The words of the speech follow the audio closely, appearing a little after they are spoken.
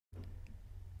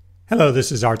Hello,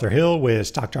 this is Arthur Hill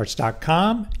with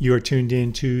StockCharts.com. You are tuned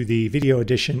in to the video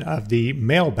edition of the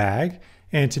mailbag,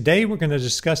 and today we're going to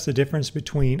discuss the difference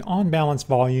between on-balance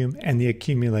volume and the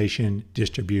accumulation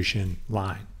distribution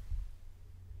line.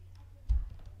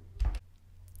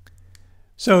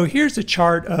 So here's a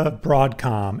chart of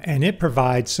BroadCom, and it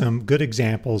provides some good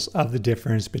examples of the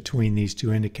difference between these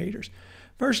two indicators.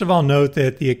 First of all, note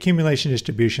that the accumulation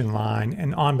distribution line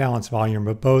and on-balance volume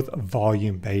are both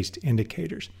volume-based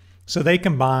indicators. So they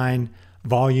combine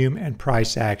volume and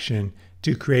price action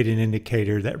to create an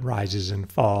indicator that rises and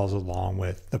falls along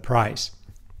with the price.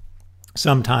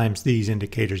 Sometimes these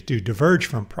indicators do diverge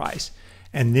from price,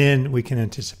 and then we can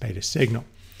anticipate a signal.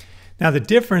 Now the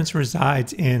difference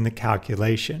resides in the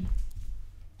calculation.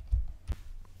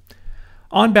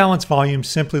 On-balance volume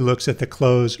simply looks at the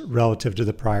close relative to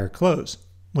the prior close.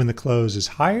 When the close is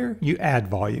higher, you add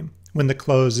volume. When the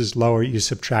close is lower, you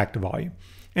subtract volume.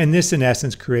 And this, in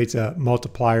essence, creates a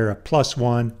multiplier of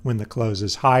 +1 when the close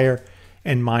is higher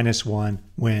and -1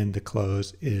 when the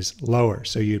close is lower.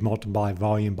 So you'd multiply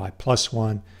volume by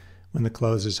 +1 when the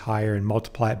close is higher and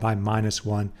multiply it by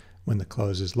 -1 when the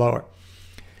close is lower.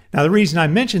 Now, the reason I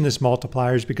mention this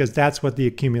multiplier is because that's what the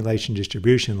accumulation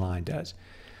distribution line does.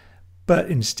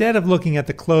 But instead of looking at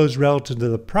the close relative to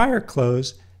the prior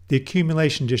close, the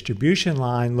accumulation distribution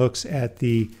line looks at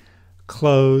the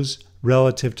close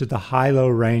relative to the high-low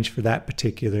range for that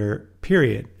particular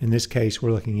period. In this case,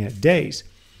 we're looking at days.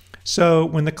 So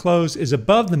when the close is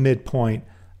above the midpoint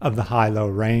of the high-low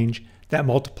range, that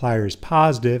multiplier is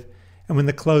positive, and when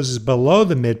the close is below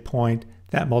the midpoint,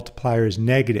 that multiplier is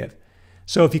negative.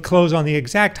 So if you close on the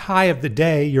exact high of the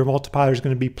day, your multiplier is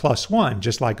going to be +1,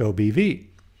 just like OBV.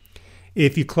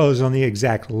 If you close on the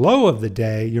exact low of the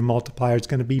day, your multiplier is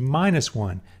going to be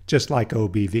 -1, just like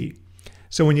OBV.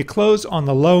 So when you close on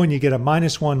the low and you get a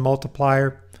 -1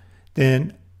 multiplier,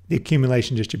 then the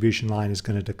accumulation distribution line is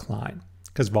going to decline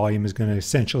because volume is going to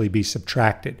essentially be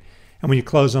subtracted. And when you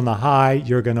close on the high,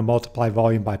 you're going to multiply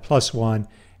volume by +1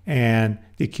 and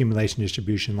the accumulation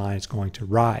distribution line is going to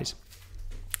rise.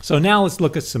 So now let's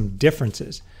look at some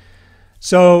differences.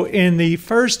 So in the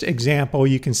first example,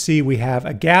 you can see we have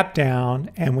a gap down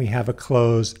and we have a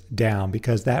close down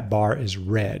because that bar is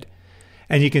red.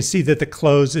 And you can see that the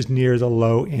close is near the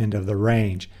low end of the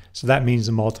range. So that means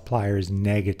the multiplier is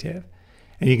negative.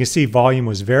 And you can see volume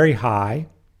was very high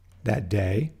that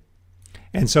day.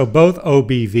 And so both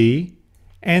OBV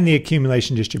and the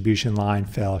accumulation distribution line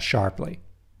fell sharply.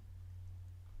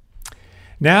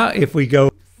 Now, if we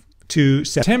go to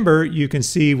September, you can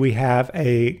see we have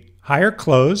a higher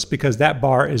close because that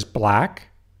bar is black.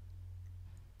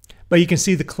 But you can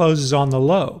see the close is on the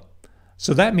low.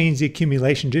 So that means the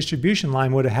accumulation distribution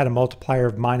line would have had a multiplier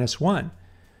of -1,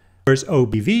 whereas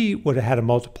OBV would have had a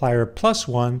multiplier of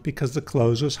 +1 because the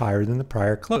close was higher than the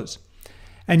prior close.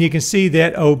 And you can see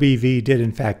that OBV did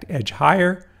in fact edge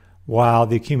higher while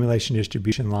the accumulation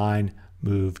distribution line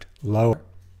moved lower.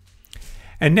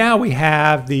 And now we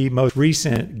have the most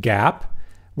recent gap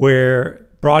where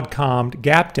BroadCom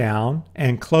gapped down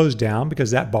and closed down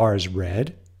because that bar is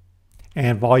red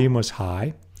and volume was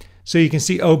high. So you can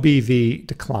see OBV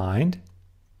declined,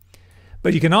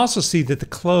 but you can also see that the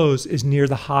close is near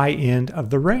the high end of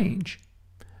the range.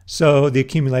 So the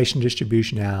accumulation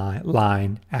distribution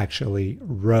line actually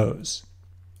rose.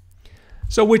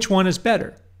 So which one is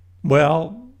better?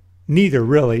 Well, neither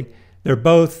really. They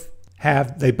both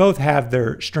have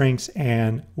their strengths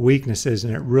and weaknesses,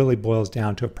 and it really boils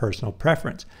down to a personal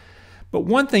preference. But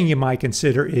one thing you might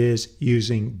consider is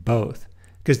using both,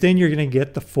 because then you're going to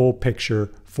get the full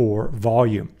picture for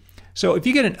volume. So if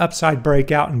you get an upside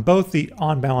breakout in both the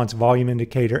on-balance volume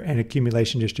indicator and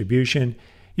accumulation distribution,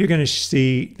 you're going to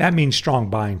see that means strong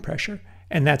buying pressure,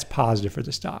 and that's positive for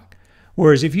the stock.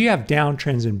 Whereas if you have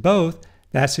downtrends in both,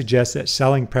 that suggests that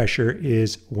selling pressure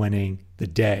is winning the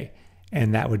day,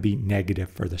 and that would be negative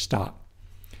for the stock.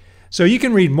 So you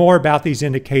can read more about these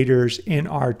indicators in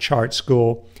our chart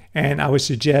school, and I would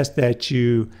suggest that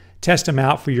you test them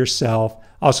out for yourself.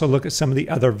 Also look at some of the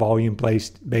other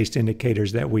volume-based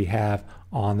indicators that we have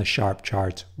on the Sharp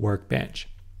Charts workbench.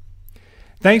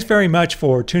 Thanks very much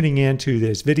for tuning in to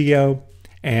this video,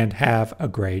 and have a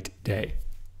great day.